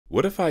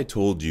What if I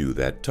told you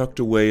that tucked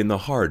away in the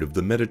heart of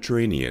the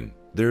Mediterranean,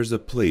 there's a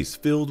place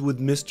filled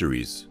with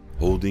mysteries,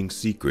 holding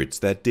secrets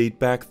that date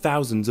back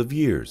thousands of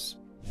years?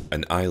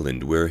 An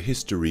island where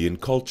history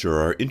and culture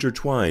are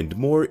intertwined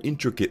more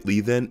intricately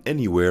than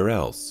anywhere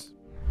else.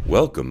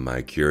 Welcome,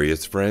 my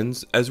curious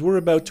friends, as we're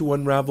about to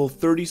unravel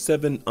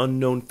 37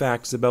 unknown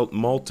facts about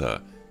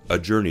Malta, a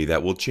journey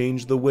that will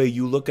change the way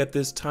you look at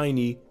this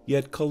tiny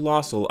yet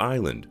colossal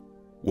island.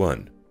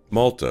 1.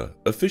 Malta,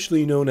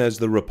 officially known as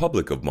the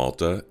Republic of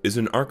Malta, is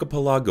an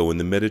archipelago in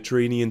the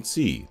Mediterranean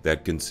Sea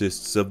that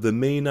consists of the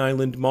main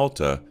island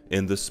Malta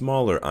and the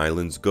smaller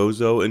islands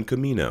Gozo and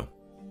Comino.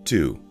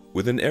 2.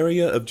 With an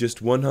area of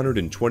just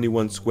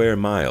 121 square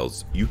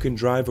miles, you can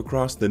drive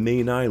across the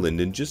main island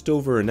in just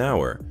over an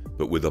hour,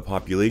 but with a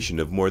population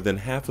of more than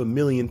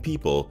 500,000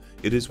 people,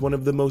 it is one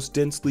of the most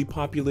densely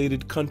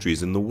populated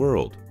countries in the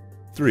world.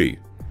 3.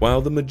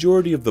 While the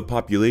majority of the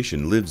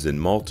population lives in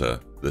Malta,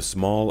 the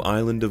small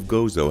island of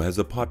Gozo has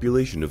a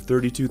population of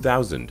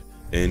 32,000,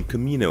 and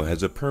Comino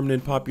has a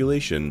permanent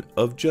population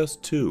of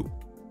just 2.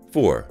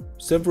 4.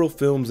 Several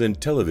films and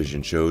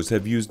television shows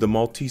have used the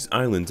Maltese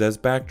islands as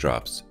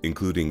backdrops,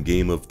 including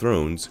Game of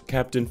Thrones,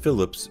 Captain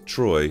Phillips,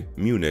 Troy,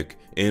 Munich,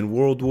 and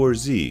World War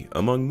Z,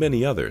 among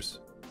many others.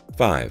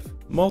 5.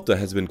 Malta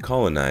has been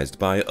colonized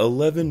by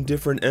 11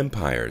 different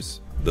empires: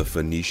 the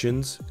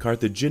Phoenicians,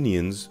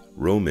 Carthaginians,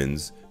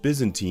 Romans,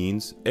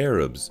 Byzantines,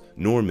 Arabs,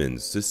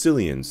 Normans,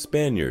 Sicilians,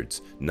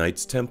 Spaniards,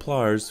 Knights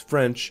Templars,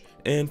 French,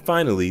 and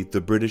finally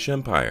the British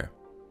Empire.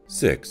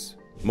 6.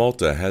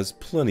 Malta has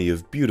plenty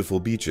of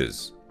beautiful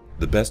beaches.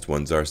 The best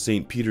ones are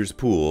St. Peter's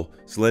Pool,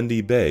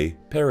 Splendid Bay,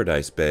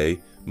 Paradise Bay,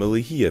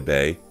 Malihia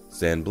Bay,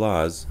 San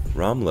Blas,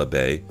 Ramla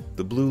Bay,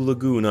 the Blue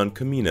Lagoon on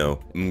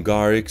Comino,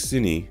 Mgar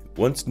Ixini,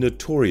 once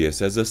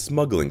notorious as a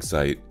smuggling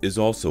site, is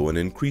also an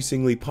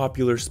increasingly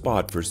popular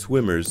spot for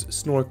swimmers,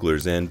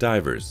 snorkelers, and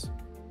divers.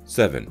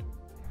 7.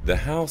 The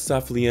Hal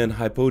Saflian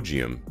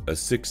Hypogeum, a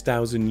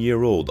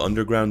 6,000-year-old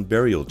underground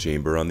burial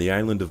chamber on the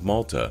island of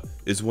Malta,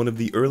 is one of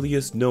the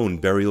earliest known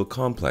burial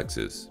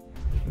complexes.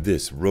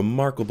 This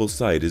remarkable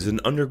site is an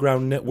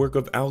underground network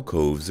of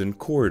alcoves and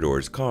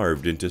corridors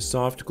carved into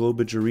soft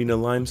Globigerina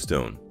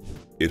limestone.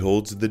 It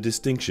holds the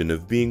distinction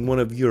of being one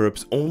of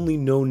Europe's only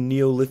known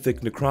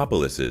Neolithic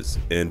necropolises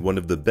and one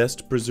of the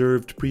best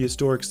preserved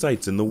prehistoric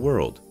sites in the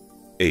world.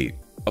 8.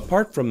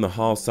 Apart from the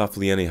Hal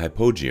Safliani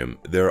Hypogeum,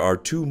 there are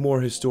 2 more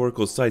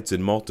historical sites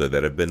in Malta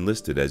that have been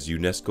listed as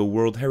UNESCO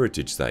World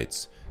Heritage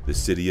Sites: the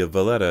city of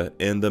Valletta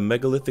and the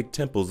megalithic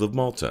temples of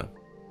Malta.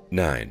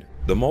 9.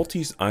 The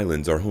Maltese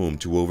Islands are home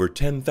to over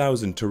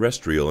 10,000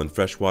 terrestrial and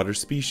freshwater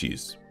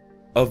species.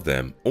 Of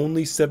them,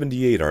 only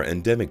 78 are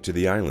endemic to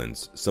the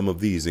islands, some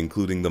of these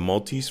including the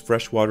Maltese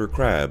freshwater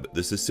crab,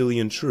 the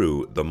Sicilian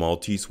shrew, the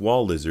Maltese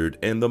wall lizard,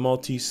 and the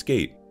Maltese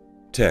skate.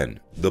 10.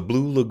 The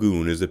Blue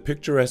Lagoon is a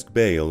picturesque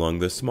bay along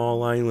the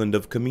small island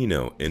of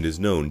Comino and is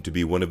known to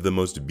be one of the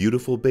most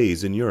beautiful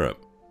bays in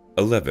Europe.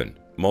 11.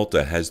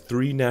 Malta has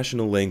 3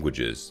 national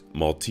languages: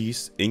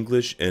 Maltese,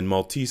 English, and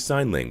Maltese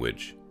Sign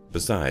Language.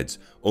 Besides,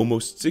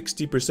 almost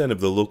 60%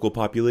 of the local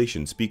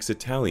population speaks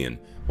Italian,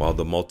 while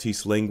the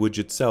Maltese language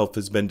itself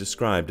has been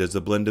described as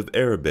a blend of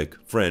Arabic,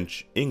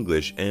 French,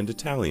 English, and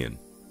Italian.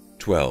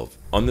 12.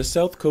 On the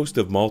south coast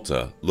of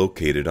Malta,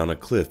 located on a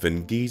cliff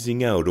and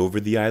gazing out over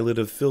the islet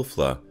of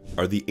Filfla,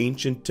 are the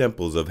ancient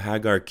temples of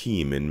Hagar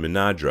Kim in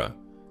Menadra.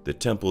 The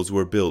temples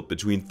were built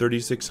between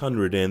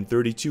 3600 and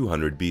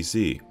 3200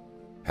 BC.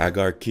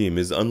 Hagar Kim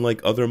is unlike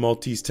other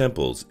Maltese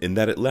temples in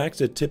that it lacks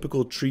a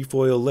typical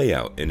trefoil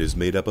layout and is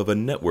made up of a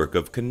network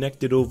of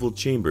connected oval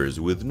chambers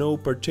with no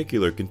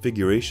particular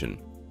configuration.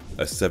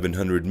 A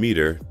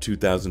 700-meter,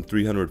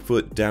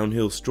 2,300-foot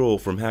downhill stroll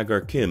from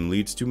Hagar Kim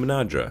leads to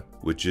Menadra,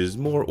 which is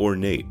more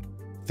ornate.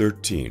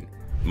 13.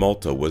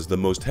 Malta was the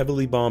most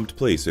heavily bombed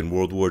place in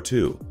World War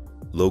II.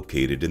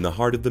 Located in the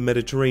heart of the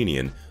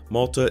Mediterranean,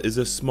 Malta is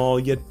a small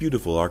yet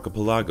beautiful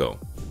archipelago.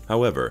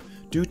 However,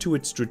 due to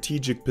its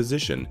strategic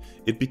position,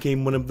 it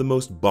became one of the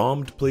most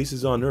bombed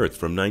places on Earth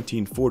from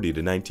 1940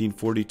 to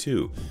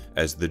 1942,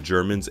 as the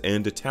Germans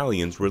and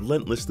Italians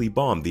relentlessly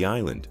bombed the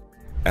island.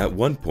 At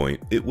one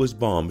point, it was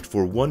bombed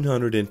for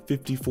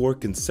 154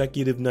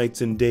 consecutive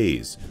nights and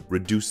days,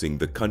 reducing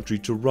the country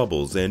to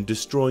rubble and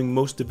destroying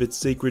most of its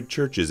sacred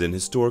churches and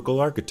historical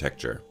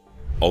architecture.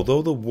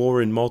 Although the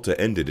war in Malta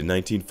ended in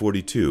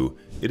 1942,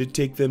 it'd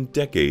take them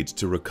decades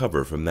to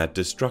recover from that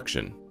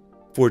destruction.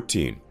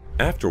 14.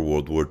 After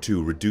World War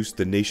II reduced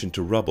the nation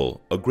to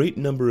rubble, a great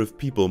number of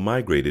people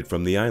migrated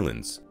from the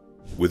islands.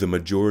 With a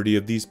majority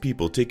of these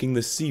people taking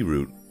the sea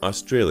route,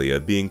 Australia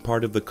being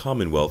part of the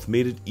Commonwealth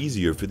made it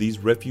easier for these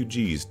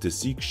refugees to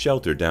seek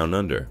shelter down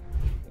under.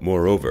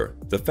 Moreover,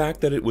 the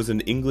fact that it was an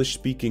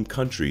English-speaking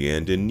country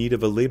and in need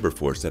of a labor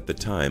force at the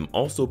time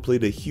also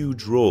played a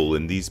huge role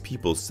in these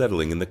people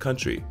settling in the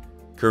country.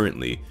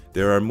 Currently,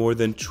 there are more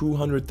than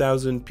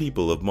 200,000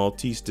 people of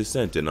Maltese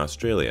descent in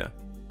Australia.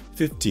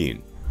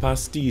 15.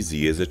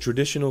 Pastisi is a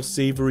traditional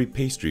savory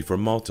pastry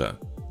from Malta.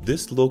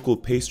 This local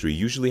pastry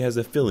usually has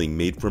a filling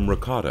made from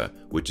ricotta,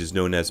 which is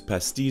known as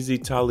pastizzi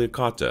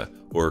tagliacotta,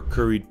 or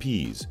curried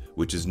peas,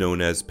 which is known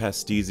as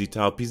pastizzi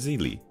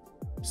talpizzili.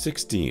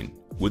 16.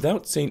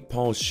 Without St.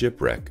 Paul's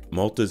shipwreck,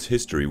 Malta's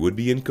history would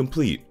be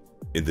incomplete.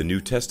 In the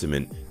New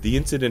Testament, the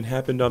incident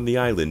happened on the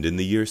island in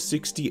the year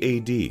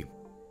 60 AD.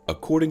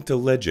 According to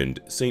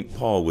legend, St.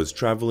 Paul was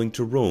traveling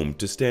to Rome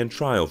to stand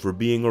trial for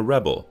being a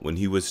rebel when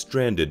he was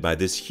stranded by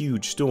this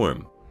huge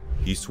storm.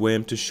 He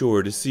swam to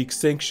shore to seek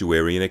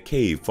sanctuary in a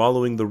cave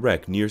following the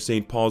wreck near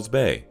St. Paul's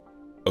Bay.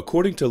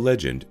 According to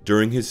legend,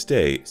 during his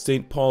stay,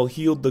 St. Paul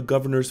healed the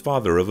governor's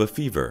father of a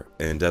fever,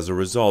 and as a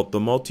result, the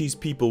Maltese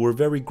people were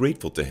very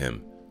grateful to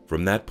him.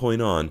 From that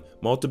point on,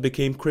 Malta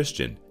became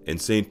Christian,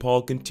 and St.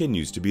 Paul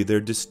continues to be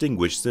their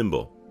distinguished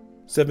symbol.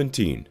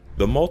 17.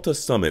 The Malta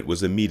Summit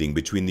was a meeting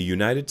between the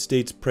United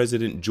States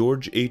President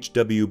George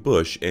H.W.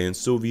 Bush and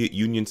Soviet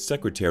Union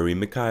Secretary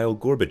Mikhail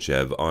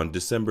Gorbachev on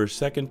December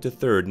 2nd to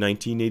 3rd,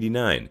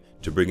 1989,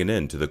 to bring an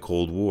end to the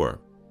Cold War.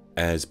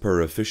 As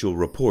per official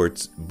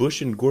reports,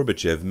 Bush and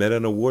Gorbachev met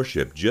on a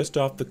warship just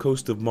off the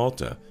coast of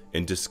Malta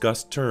and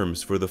discussed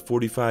terms for the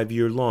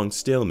 45-year-long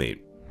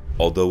stalemate.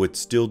 Although it's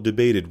still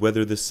debated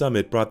whether the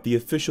summit brought the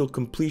official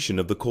completion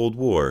of the Cold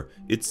War,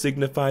 it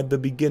signified the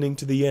beginning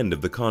to the end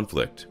of the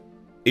conflict.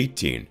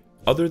 18.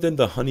 Other than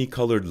the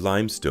honey-colored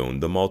limestone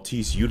the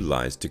Maltese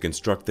utilized to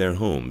construct their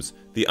homes,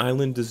 the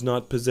island does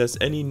not possess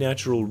any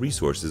natural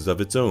resources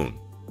of its own.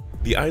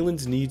 The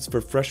island's needs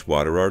for fresh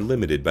water are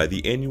limited by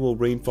the annual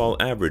rainfall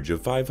average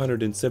of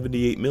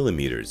 578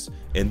 millimeters,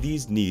 and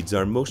these needs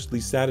are mostly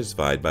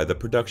satisfied by the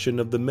production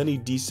of the many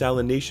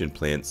desalination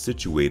plants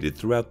situated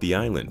throughout the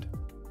island.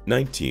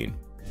 19.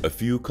 A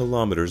few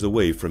kilometers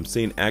away from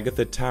St.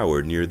 Agatha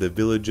Tower near the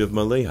village of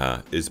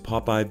Maleha is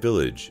Popeye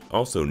Village,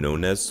 also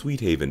known as Sweet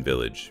Haven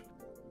Village.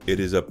 It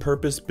is a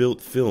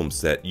purpose-built film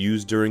set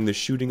used during the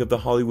shooting of the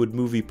Hollywood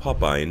movie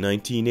Popeye in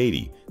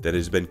 1980 that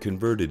has been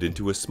converted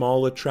into a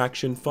small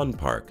attraction fun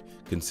park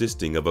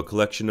consisting of a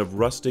collection of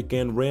rustic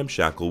and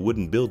ramshackle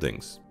wooden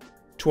buildings.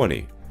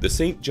 20. The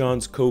St.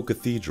 John's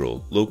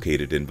Co-Cathedral,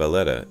 located in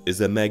Valletta,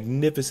 is a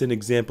magnificent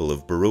example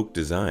of Baroque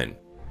design.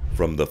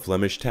 From the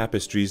Flemish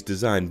tapestries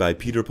designed by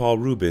Peter Paul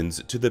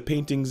Rubens to the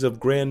paintings of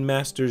Grand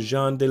Master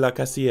Jean de la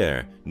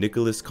Cassière,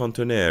 Nicolas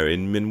Contoner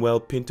and Manuel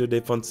Pinto de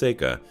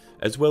Fonseca,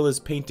 as well as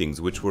paintings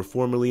which were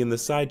formerly in the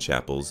side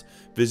chapels,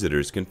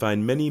 visitors can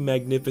find many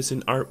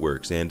magnificent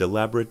artworks and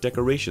elaborate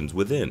decorations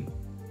within.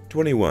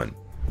 21.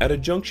 At a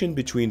junction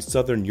between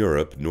southern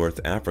Europe, North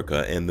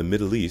Africa, and the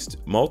Middle East,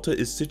 Malta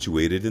is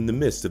situated in the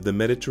midst of the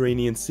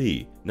Mediterranean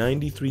Sea,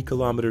 93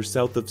 kilometers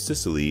south of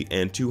Sicily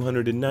and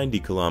 290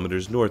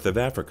 kilometers north of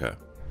Africa.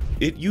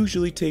 It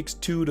usually takes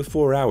 2 to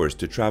 4 hours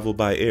to travel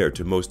by air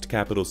to most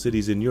capital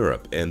cities in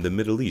Europe and the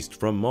Middle East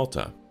from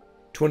Malta.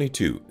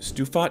 22.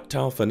 Stufat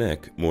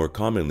talfanek, more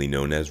commonly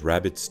known as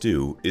rabbit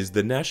stew, is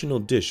the national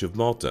dish of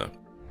Malta.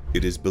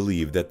 It is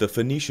believed that the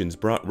Phoenicians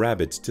brought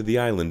rabbits to the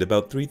island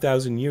about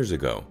 3,000 years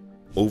ago.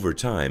 Over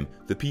time,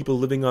 the people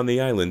living on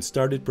the island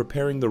started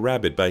preparing the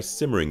rabbit by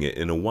simmering it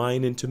in a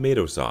wine and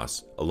tomato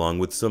sauce, along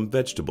with some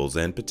vegetables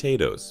and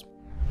potatoes.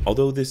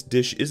 Although this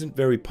dish isn't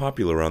very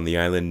popular on the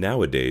island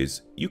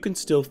nowadays, you can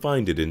still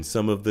find it in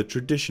some of the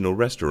traditional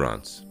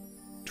restaurants.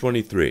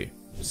 23.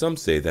 Some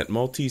say that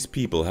Maltese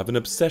people have an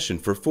obsession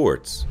for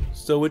forts,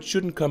 so it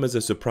shouldn't come as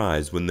a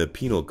surprise when the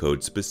Penal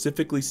Code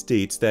specifically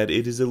states that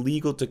it is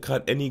illegal to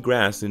cut any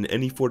grass in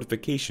any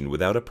fortification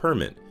without a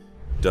permit.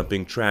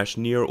 Dumping trash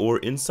near or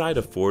inside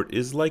a fort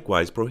is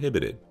likewise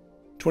prohibited.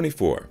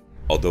 24.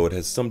 Although it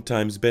has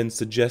sometimes been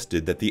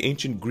suggested that the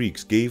ancient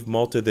Greeks gave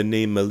Malta the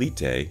name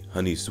Melite,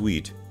 honey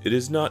sweet, it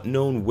is not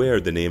known where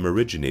the name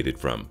originated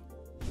from.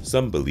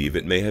 Some believe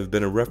it may have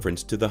been a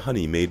reference to the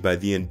honey made by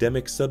the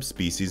endemic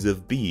subspecies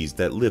of bees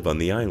that live on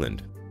the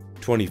island.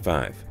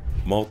 25.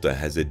 Malta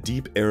has a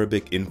deep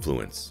Arabic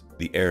influence.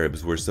 The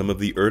Arabs were some of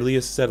the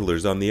earliest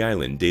settlers on the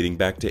island dating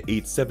back to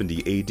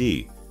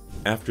 870 AD.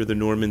 After the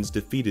Normans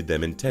defeated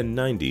them in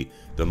 1090,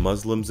 the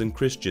Muslims and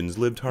Christians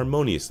lived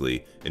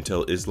harmoniously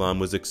until Islam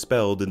was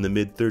expelled in the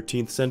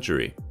mid-13th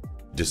century.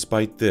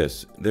 Despite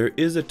this, there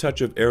is a touch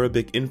of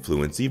Arabic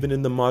influence even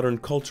in the modern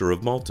culture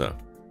of Malta.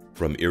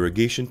 From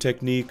irrigation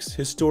techniques,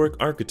 historic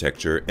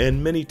architecture,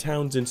 and many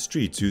towns and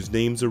streets whose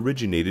names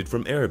originated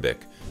from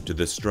Arabic, to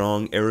the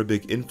strong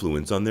Arabic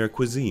influence on their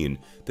cuisine,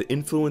 the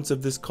influence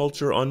of this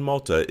culture on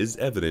Malta is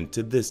evident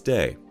to this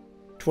day.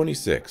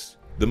 26.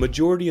 The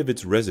majority of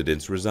its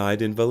residents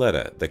reside in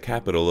Valletta, the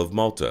capital of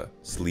Malta,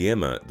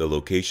 Sliema, the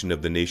location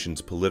of the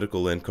nation's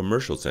political and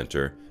commercial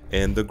center,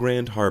 and the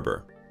Grand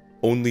Harbor.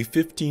 Only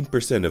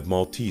 15% of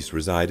Maltese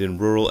reside in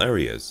rural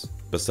areas.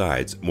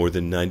 Besides, more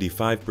than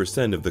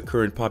 95% of the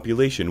current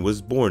population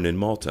was born in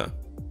Malta.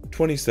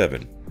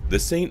 27. The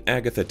St.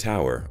 Agatha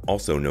Tower,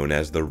 also known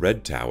as the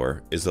Red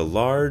Tower, is a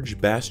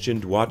large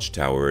bastioned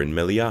watchtower in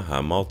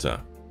Meleaha,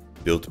 Malta.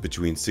 Built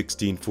between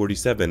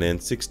 1647 and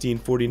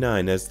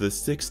 1649 as the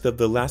sixth of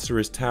the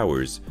Lazarus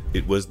Towers,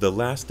 it was the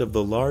last of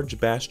the large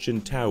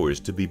bastion towers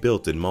to be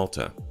built in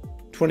Malta.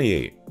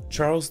 28.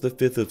 Charles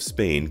V of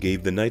Spain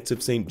gave the Knights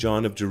of St.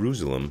 John of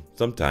Jerusalem,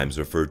 sometimes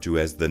referred to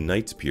as the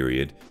Knights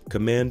period,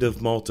 command of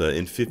Malta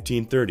in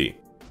 1530.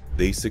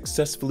 They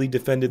successfully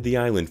defended the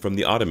island from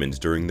the Ottomans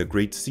during the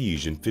Great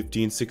Siege in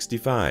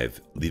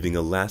 1565, leaving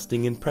a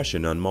lasting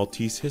impression on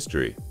Maltese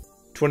history.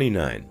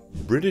 29.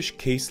 British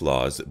case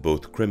laws,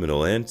 both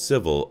criminal and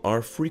civil,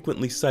 are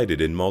frequently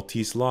cited in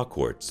Maltese law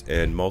courts,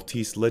 and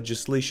Maltese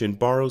legislation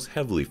borrows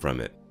heavily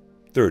from it.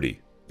 30.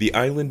 The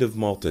island of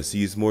Malta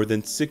sees more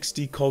than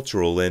 60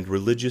 cultural and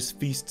religious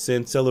feasts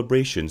and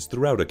celebrations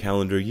throughout a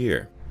calendar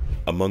year.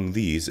 Among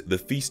these, the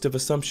Feast of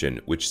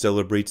Assumption, which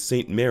celebrates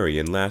St. Mary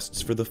and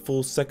lasts for the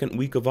full second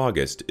week of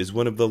August, is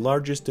one of the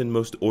largest and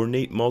most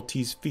ornate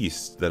Maltese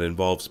feasts that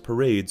involves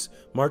parades,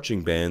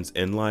 marching bands,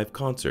 and live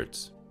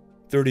concerts.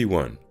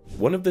 31.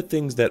 One of the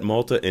things that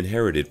Malta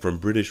inherited from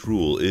British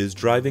rule is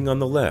driving on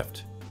the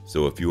left.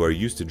 So if you are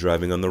used to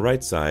driving on the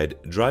right side,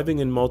 driving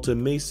in Malta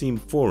may seem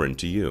foreign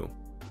to you.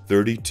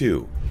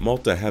 32.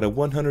 Malta had a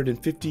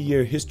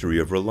 150-year history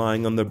of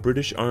relying on the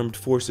British armed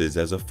forces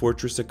as a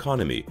fortress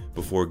economy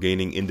before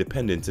gaining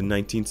independence in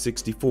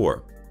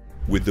 1964,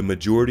 with the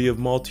majority of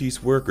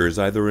Maltese workers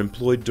either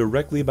employed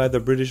directly by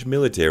the British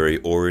military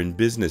or in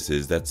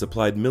businesses that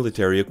supplied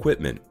military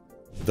equipment.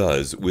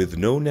 Thus, with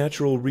no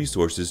natural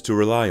resources to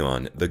rely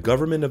on, the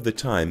government of the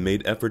time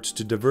made efforts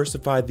to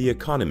diversify the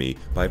economy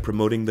by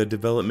promoting the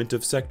development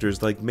of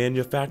sectors like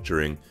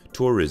manufacturing,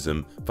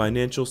 tourism,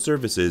 financial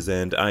services,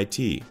 and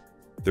IT.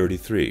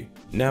 33.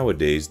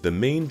 Nowadays, the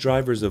main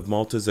drivers of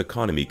Malta's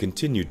economy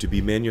continue to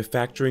be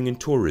manufacturing and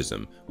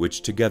tourism,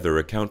 which together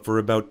account for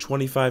about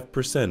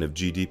 25% of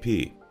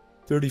GDP.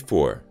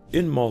 34.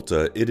 In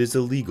Malta, it is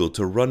illegal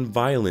to run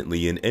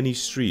violently in any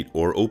street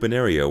or open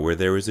area where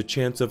there is a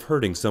chance of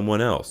hurting someone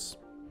else.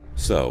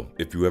 So,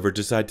 if you ever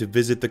decide to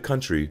visit the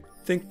country,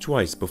 think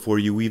twice before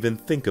you even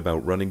think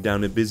about running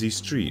down a busy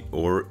street,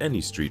 or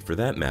any street for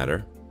that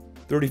matter.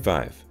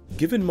 35.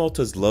 Given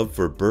Malta's love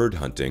for bird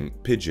hunting,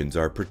 pigeons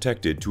are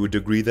protected to a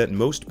degree that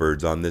most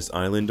birds on this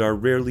island are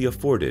rarely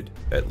afforded,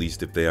 at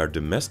least if they are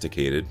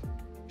domesticated.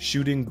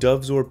 Shooting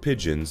doves or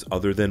pigeons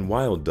other than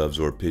wild doves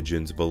or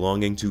pigeons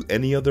belonging to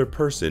any other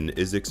person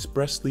is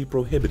expressly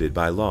prohibited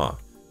by law.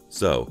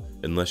 So,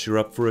 unless you're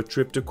up for a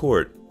trip to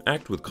court,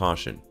 act with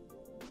caution.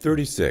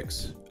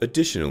 36.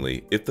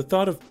 Additionally, if the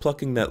thought of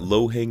plucking that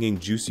low-hanging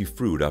juicy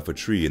fruit off a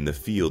tree in the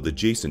field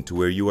adjacent to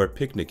where you are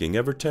picnicking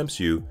ever tempts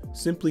you,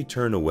 simply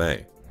turn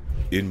away.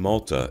 In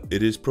Malta,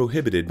 it is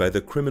prohibited by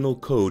the criminal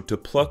code to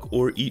pluck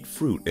or eat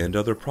fruit and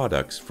other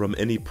products from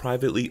any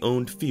privately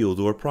owned field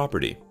or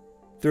property.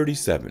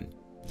 37.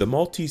 The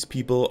Maltese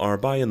people are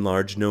by and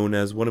large known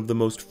as one of the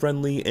most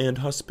friendly and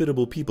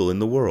hospitable people in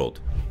the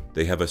world.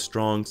 They have a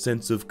strong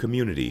sense of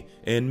community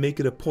and make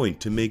it a point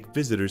to make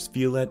visitors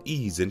feel at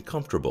ease and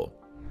comfortable.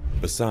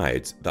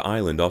 Besides, the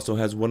island also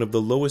has one of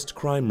the lowest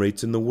crime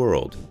rates in the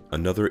world,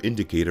 another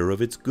indicator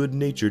of its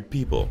good-natured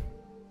people.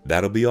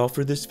 That'll be all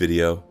for this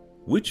video.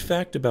 Which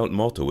fact about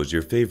Malta was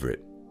your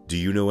favorite? Do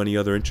you know any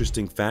other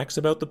interesting facts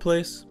about the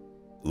place?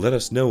 Let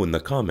us know in the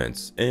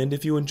comments, and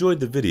if you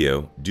enjoyed the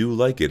video, do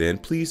like it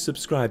and please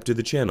subscribe to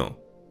the channel.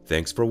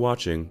 Thanks for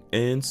watching,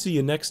 and see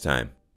you next time.